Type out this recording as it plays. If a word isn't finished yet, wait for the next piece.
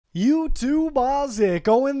YouTube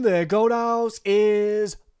Ozzy in the Goat House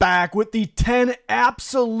is back with the 10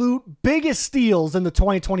 absolute biggest steals in the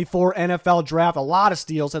 2024 NFL Draft. A lot of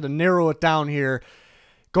steals. Had to narrow it down here.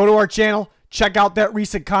 Go to our channel. Check out that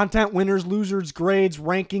recent content. Winners, losers, grades,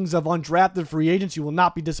 rankings of undrafted free agents. You will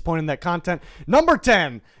not be disappointed in that content. Number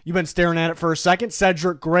 10. You've been staring at it for a second.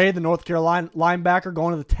 Cedric Gray, the North Carolina linebacker,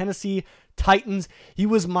 going to the Tennessee Titans. He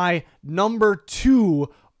was my number 2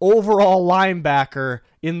 overall linebacker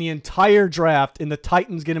in the entire draft, and the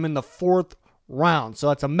Titans get him in the 4th round. So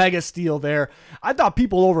that's a mega steal there. I thought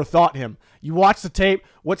people overthought him. You watch the tape,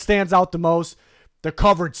 what stands out the most? The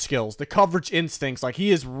coverage skills, the coverage instincts. Like,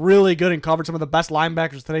 he is really good in coverage. Some of the best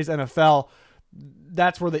linebackers in today's NFL.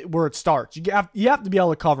 That's where it starts. You have to be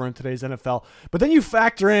able to cover in today's NFL. But then you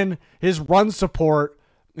factor in his run support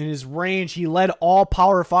and his range. He led all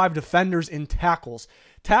Power 5 defenders in tackles.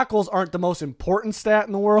 Tackles aren't the most important stat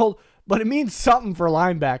in the world, but it means something for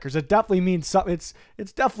linebackers. It definitely means something. It's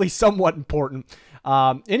definitely somewhat important.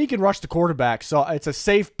 And he can rush the quarterback, so it's a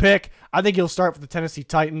safe pick. I think he'll start for the Tennessee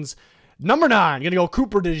Titans. Number 9, going to go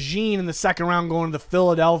Cooper DeJean in the 2nd round, going to the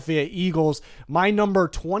Philadelphia Eagles. My number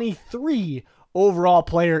 23 overall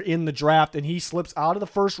player in the draft, and he slips out of the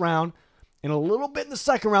 1st round. And a little bit in the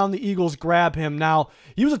 2nd round, the Eagles grab him. Now,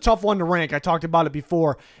 he was a tough one to rank. I talked about it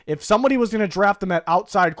before. If somebody was going to draft him at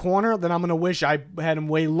outside corner, then I'm going to wish I had him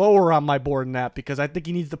way lower on my board than that, because I think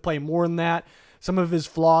he needs to play more than that. Some of his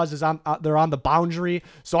flaws is they're on the boundary.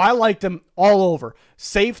 So I liked him all over.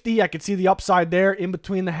 Safety, I could see the upside there in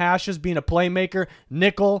between the hashes, being a playmaker.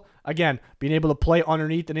 Nickel, again, being able to play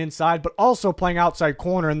underneath and inside, but also playing outside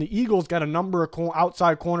corner. And the Eagles got a number of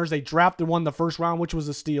outside corners. They drafted one the 1st round, which was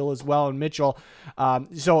a steal as well, and Mitchell.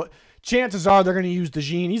 So chances are they're going to use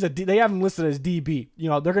DeJean. They have him listed as DB. You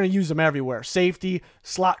know, they're going to use him everywhere. Safety,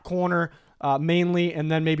 slot corner, mainly, and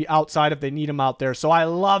then maybe outside if they need him out there. So I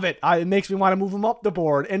love it. It makes me want to move him up the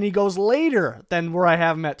board, and he goes later than where I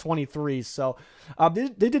have him at 23. So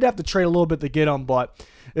they did have to trade a little bit to get him, but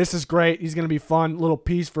this is great. He's going to be fun. Little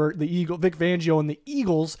piece for the Vic Fangio and the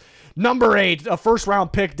Eagles. Number 8, a 1st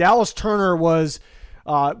round pick. Dallas Turner was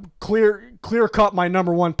clear cut my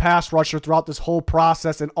number 1 pass rusher throughout this whole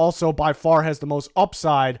process, and also by far has the most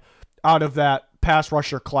upside out of that pass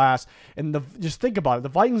rusher class. And just think about it. The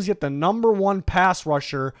Vikings get the number 1 pass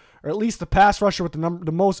rusher, or at least the pass rusher with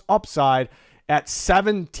the most upside at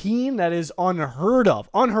 17. That is unheard of.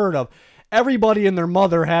 Unheard of. Everybody and their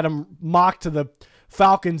mother had him mocked to the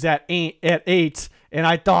Falcons at 8, and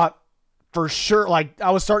I thought for sure, like,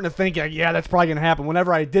 I was starting to think, like, yeah, that's probably going to happen.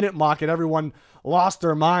 Whenever I didn't mock it, everyone lost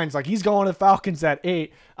their minds. Like, he's going to the Falcons at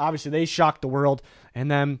 8. Obviously, they shocked the world. And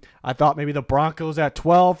then I thought maybe the Broncos at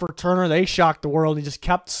 12 for Turner. They shocked the world. He just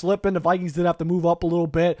kept slipping. The Vikings did have to move up a little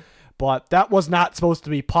bit, but that was not supposed to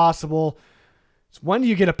be possible. So when do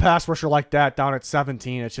you get a pass rusher like that down at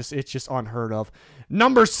 17? It's just unheard of.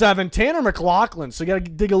 Number 7, Tanner McLaughlin. So you got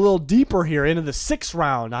to dig a little deeper here into the 6th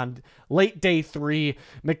round on late day 3.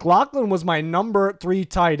 McLaughlin was my number 3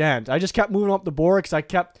 tight end. I just kept moving up the board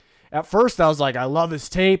because at first I was like, I love his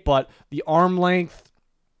tape, but the arm length,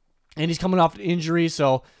 and he's coming off an injury,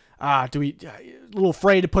 so a little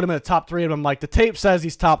afraid to put him in the top 3. And I'm like, the tape says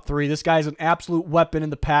he's top 3. This guy's an absolute weapon in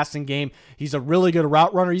the passing game. He's a really good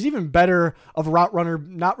route runner. He's even better of a route runner,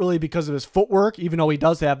 not really because of his footwork, even though he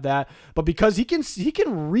does have that, but because he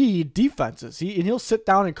can read defenses. He'll sit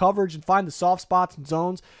down in coverage and find the soft spots and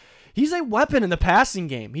zones. He's a weapon in the passing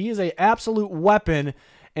game. He is an absolute weapon,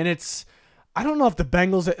 and I don't know if the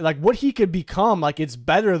Bengals, like, what he could become, like, it's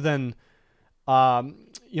better than how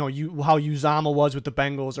Uzama was with the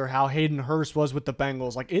Bengals or how Hayden Hurst was with the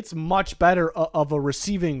Bengals. Like, it's much better of a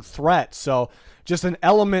receiving threat. So just an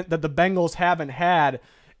element that the Bengals haven't had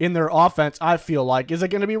in their offense, I feel like. Is it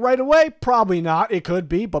going to be right away? Probably not. It could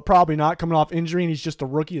be, but probably not, coming off injury, and he's just a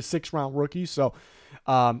rookie, a 6th round rookie. So,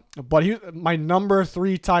 but my number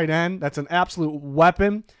 3 tight end, that's an absolute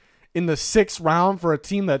weapon in the 6th round for a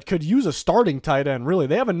team that could use a starting tight end, really.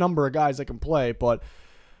 They have a number of guys that can play, but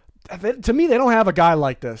to me, they don't have a guy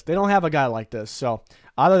like this. So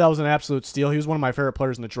I thought that was an absolute steal. He was one of my favorite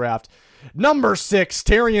players in the draft. Number 6,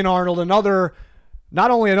 Terrion Arnold,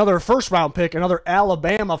 not only another 1st round pick, another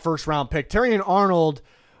Alabama 1st round pick. Terrion Arnold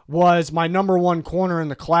was my number 1 corner in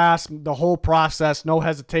the class, the whole process, no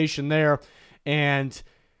hesitation there. And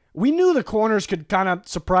we knew the corners could kind of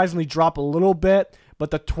surprisingly drop a little bit,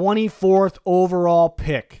 but the 24th overall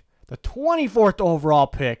pick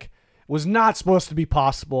was not supposed to be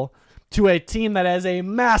possible to a team that has a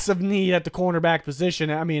massive need at the cornerback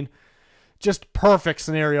position. I mean, just perfect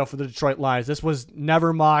scenario for the Detroit Lions. This was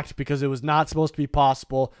never mocked because it was not supposed to be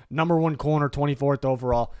possible. Number 1 corner, 24th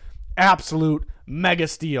overall. absolute mega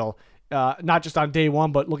steal, not just on day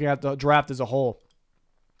one, but looking at the draft as a whole.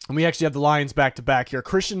 And we actually have the Lions back-to-back here.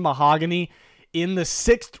 Christian Mahogany in the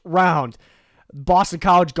 6th round. Boston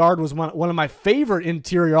College guard was one of my favorite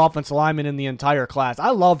interior offensive linemen in the entire class.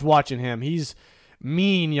 I loved watching him. He's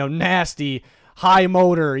mean, nasty, high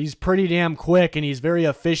motor. He's pretty damn quick, and he's very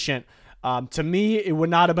efficient. To me, it would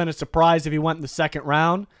not have been a surprise if he went in the 2nd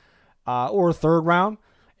round or 3rd round.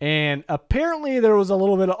 And apparently there was a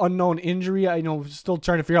little bit of unknown injury. Still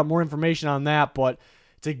trying to figure out more information on that. But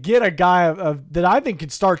to get a guy that I think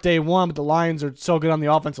could start day one, but the Lions are so good on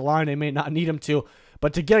the offensive line, they may not need him to.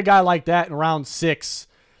 But to get a guy like that in round 6,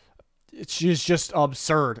 it's just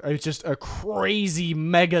absurd. It's just a crazy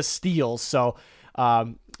mega steal. So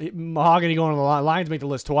Mahogany going to the Lions make the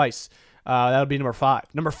list twice. That'll be number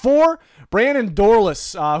 5. Number 4, Brandon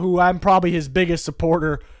Dorlus, who I'm probably his biggest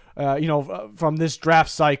supporter, from this draft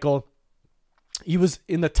cycle. He was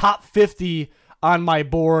in the top 50 on my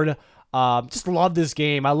board. Just love this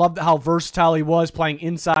game. I loved how versatile he was, playing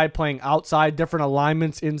inside, playing outside, different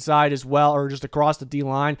alignments inside as well, or just across the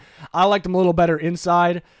D-line. I liked him a little better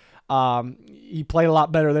inside. He played a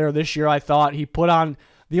lot better there this year, I thought. He put on,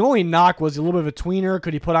 the only knock was a little bit of a tweener.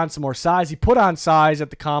 Could he put on some more size? He put on size at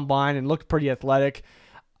the combine and looked pretty athletic.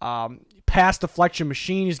 Pass deflection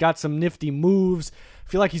machine. He's got some nifty moves. I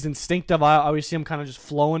feel like he's instinctive. I always see him kind of just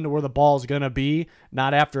flowing to where the ball is going to be,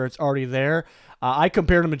 not after it's already there. I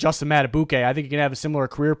compared him to Justin Matabuke. I think he can have a similar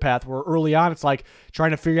career path where early on it's like trying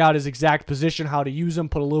to figure out his exact position, how to use him,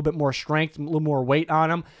 put a little bit more strength, a little more weight on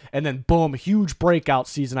him, and then boom, huge breakout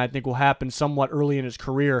season I think will happen somewhat early in his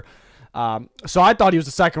career. So I thought he was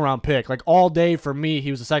a 2nd-round pick. Like all day for me, he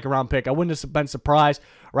was a 2nd-round pick. I wouldn't have been surprised.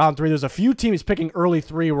 Round 3, there's a few teams picking early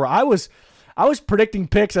 3 where I was predicting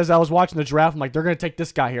picks as I was watching the draft. I'm like, they're going to take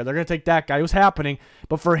this guy here. They're going to take that guy. It was happening.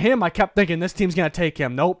 But for him, I kept thinking, this team's going to take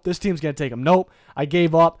him. Nope. This team's going to take him. Nope. I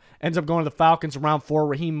gave up. Ends up going to the Falcons in round 4.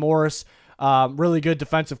 Raheem Morris, really good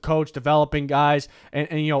defensive coach, developing guys. And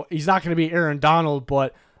he's not going to be Aaron Donald,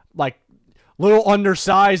 but like little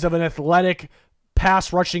undersized of an athletic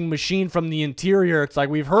pass rushing machine from the interior. It's like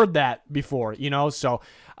we've heard that before, So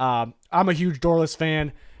I'm a huge Dorlus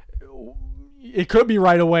fan. It could be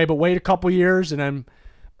right away, but wait a couple years, and then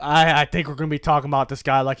I think we're going to be talking about this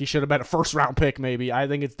guy like he should have been a 1st-round pick maybe. I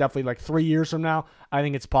think it's definitely like 3 years from now. I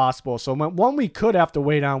think it's possible. So one we could have to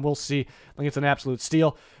wait on. We'll see. I think it's an absolute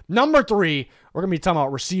steal. Number 3, we're going to be talking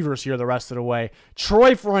about receivers here the rest of the way.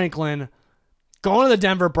 Troy Franklin going to the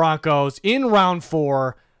Denver Broncos in round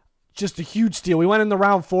 4. Just a huge steal. We went in the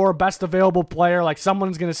round 4, best available player. Like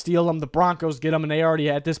someone's going to steal him. The Broncos get him, and they already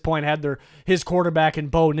at this point had his quarterback in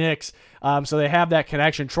Bo Nix. So they have that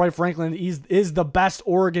connection. Troy Franklin is the best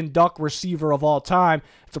Oregon Duck receiver of all time.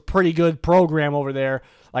 It's a pretty good program over there.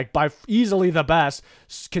 Like by easily the best.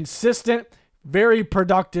 Consistent, very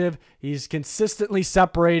productive. He's consistently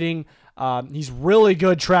separating. He's really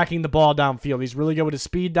good tracking the ball downfield. He's really good with his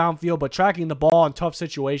speed downfield, but tracking the ball in tough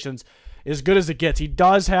situations as good as it gets. He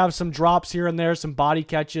does have some drops here and there, some body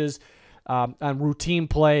catches on routine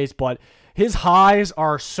plays, but his highs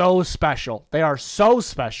are so special. They are so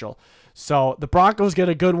special. So the Broncos get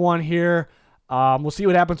a good one here. We'll see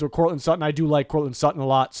what happens with Courtland Sutton. I do like Courtland Sutton a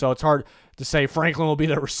lot, so it's hard to say Franklin will be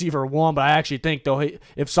the receiver 1, but I actually think, though,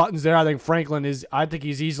 if Sutton's there, I think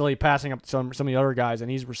he's easily passing up some of the other guys,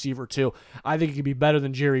 and he's receiver 2. I think he could be better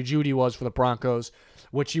than Jerry Jeudy was for the Broncos,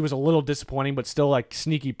 which he was a little disappointing, but still like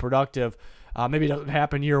sneaky productive. Maybe it doesn't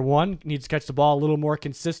happen year 1. Needs to catch the ball a little more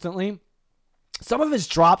consistently. Some of his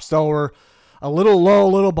drops, though, were a little low, a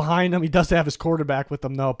little behind him. He does have his quarterback with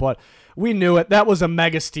him, though, but we knew it. That was a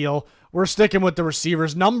mega steal. We're sticking with the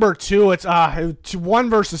receivers. Number 2, it's 1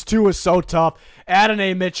 versus 2 is so tough.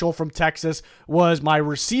 Adonai Mitchell from Texas was my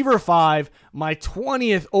receiver 5, my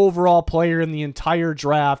 20th overall player in the entire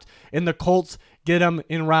draft, and the Colts get him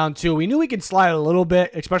in round 2. We knew he could slide a little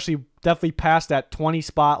bit, especially definitely past that 20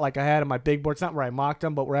 spot like I had on my big board. It's not where I mocked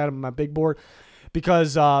him, but we're at him on my big board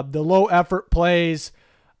because the low effort plays.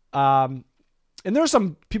 And there's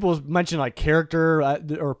some people mention like character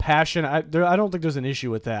or passion. I don't think there's an issue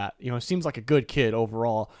with that. It seems like a good kid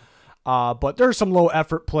overall. But there's some low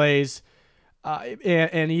effort plays.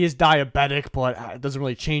 And he is diabetic, but it doesn't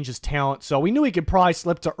really change his talent. So we knew he could probably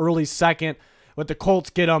slip to early 2nd, but the Colts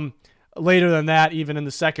get him later than that, even in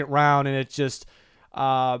the 2nd round, and it's just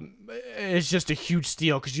a huge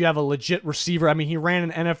steal because you have a legit receiver. I mean, he ran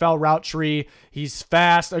an NFL route tree. He's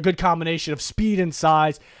fast, a good combination of speed and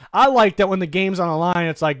size. I like that when the game's on the line,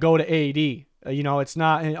 it's like go to AD. It's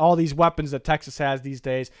not all these weapons that Texas has these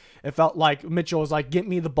days. It felt like Mitchell was like, get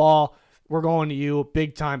me the ball. We're going to you.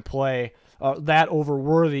 Big time play. that over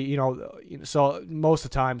Worthy, so most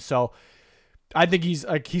of the time. So I think he's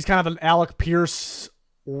kind of an Alec Pierce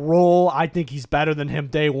role. I think he's better than him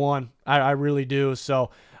day one. I really do. So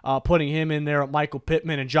putting him in there, Michael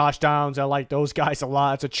Pittman and Josh Downs, I like those guys a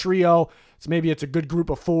lot. It's a trio. It's a good group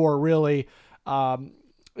of four, really.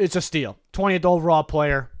 It's a steal. 20th overall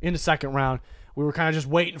player in the second round. We were kind of just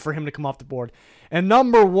waiting for him to come off the board. And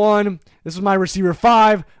number one, this is my receiver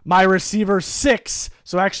 5, my receiver 6.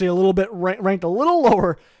 So actually a little bit ranked a little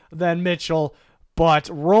lower than Mitchell. But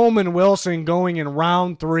Roman Wilson going in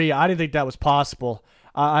round 3, I didn't think that was possible.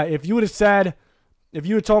 If you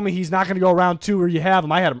had told me he's not going to go round 2 where you have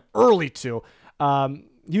him, I had him early 2.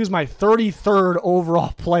 He was my 33rd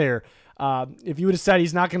overall player. If you would have said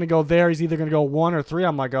he's not going to go there, he's either going to go 1 or 3,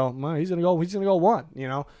 I'm like, oh, well, he's going to go 1,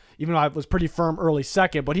 even though I was pretty firm early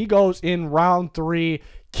second. But he goes in round 3.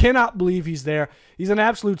 Cannot believe he's there. He's an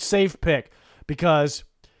absolute safe pick because,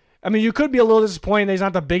 you could be a little disappointed that he's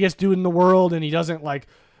not the biggest dude in the world and he doesn't,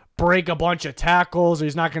 break a bunch of tackles or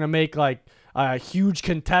he's not going to make, a huge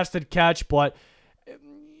contested catch. But,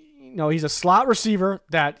 he's a slot receiver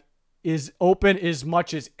that is open as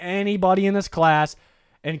much as anybody in this class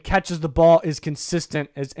and catches the ball as consistent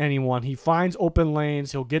as anyone. He finds open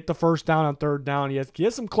lanes. He'll get the first down on third down. He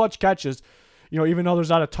has some clutch catches, even though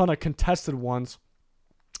there's not a ton of contested ones.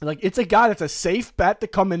 It's a guy that's a safe bet to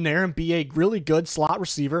come in there and be a really good slot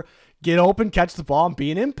receiver, get open, catch the ball, and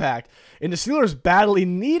be an impact. And the Steelers badly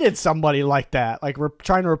needed somebody like that. We're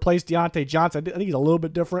trying to replace Deontay Johnson. I think he's a little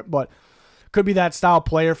bit different, but could be that style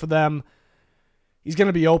player for them. He's going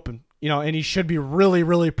to be open. And he should be really,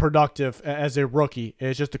 really productive as a rookie.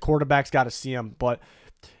 It's just the quarterback's got to see him. But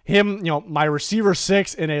him, my receiver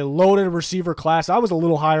 6 in a loaded receiver class, I was a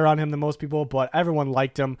little higher on him than most people, but everyone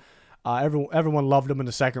liked him. Everyone loved him in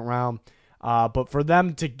the second round. But for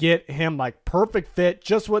them to get him perfect fit,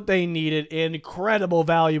 just what they needed, incredible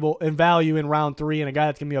value in round 3, and a guy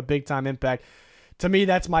that's going to be a big-time impact, to me,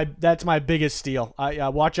 that's my biggest steal. I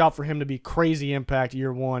watch out for him to be crazy impact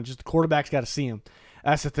year 1. Just the quarterback's got to see him.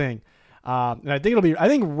 That's the thing. And I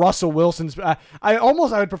think Russell Wilson's, I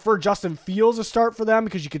would prefer Justin Fields to start for them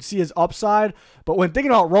because you could see his upside. But when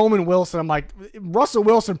thinking about Roman Wilson, I'm like, Russell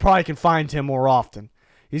Wilson probably can find him more often.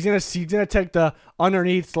 He's gonna take the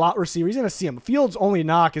underneath slot receiver. He's gonna see him. Fields' only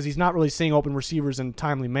knock is he's not really seeing open receivers in a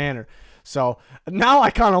timely manner. So now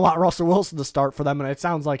I kind of want Russell Wilson to start for them, and it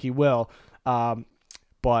sounds like he will.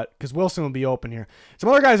 But because Wilson will be open here. Some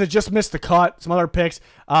other guys that just missed the cut, some other picks.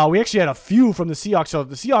 We actually had a few from the Seahawks. So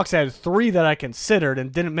the Seahawks had 3 that I considered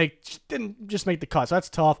and didn't just make the cut. So that's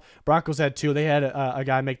tough. Broncos had 2. They had a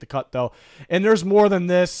guy make the cut, though. And there's more than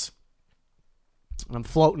this. I'm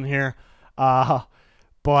floating here.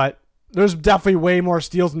 But there's definitely way more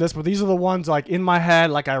steals than this. But these are the ones in my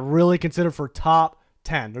head I really consider for top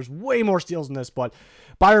 10. There's way more steals than this, but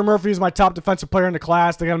Byron Murphy is my top defensive player in the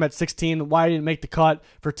class. They got him at 16. Why didn't make the cut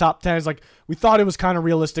for top 10? It's we thought it was kind of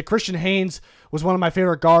realistic. Christian Haynes was one of my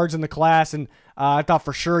favorite guards in the class, and I thought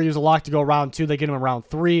for sure he was a lock to go round 2. They get him in round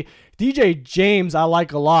 3. DJ James I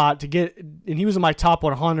like a lot and he was in my top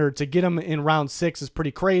 100. To get him in round 6 is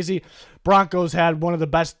pretty crazy. Broncos had one of the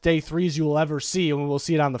best day 3s you will ever see, and we'll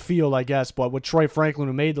see it on the field, I guess, but with Troy Franklin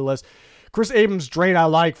who made the list. Chris Abrams-Drain I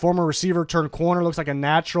like. Former receiver turned corner. Looks like a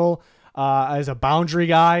natural as a boundary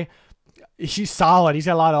guy. He's solid. He's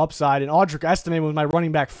got a lot of upside. And Audric Estime was my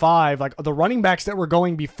running back 5. The running backs that were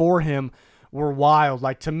going before him were wild.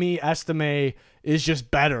 To me, Estime is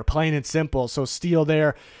just better, plain and simple. So steal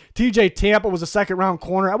there. TJ Tampa was a second-round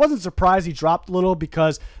corner. I wasn't surprised he dropped a little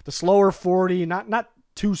because the slower 40, not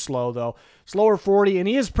too slow, though. Slower 40, and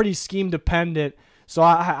he is pretty scheme-dependent. So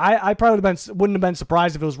I probably wouldn't have been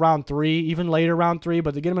surprised if it was round 3, even later round 3,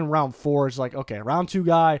 but to get him in round 4 is okay, round 2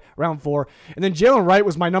 guy, round 4. And then Jalen Wright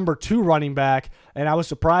was my number 2 running back, and I was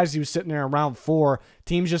surprised he was sitting there in round 4.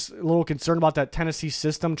 Team's just a little concerned about that Tennessee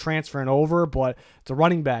system transferring over, but it's a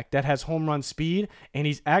running back that has home run speed, and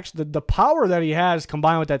he's actually, the power that he has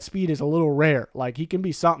combined with that speed is a little rare. He can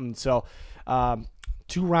be something. So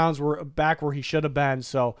 2 rounds were back where he should have been,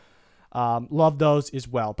 so love those as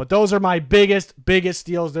well. But those are my biggest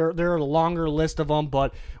steals. There are a longer list of them,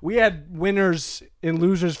 but we had winners and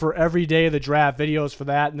losers for every day of the draft videos for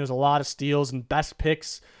that, and there's a lot of steals and best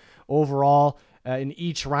picks overall in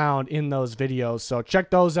each round in those videos. So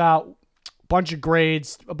check those out. Bunch of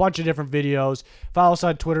grades, a bunch of different videos. Follow us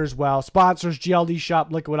on Twitter as well. Sponsors, GLD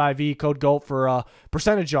Shop, Liquid IV, code GOAT for a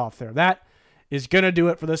percentage off there. That is going to do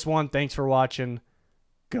it for this one. Thanks for watching.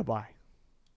 Goodbye.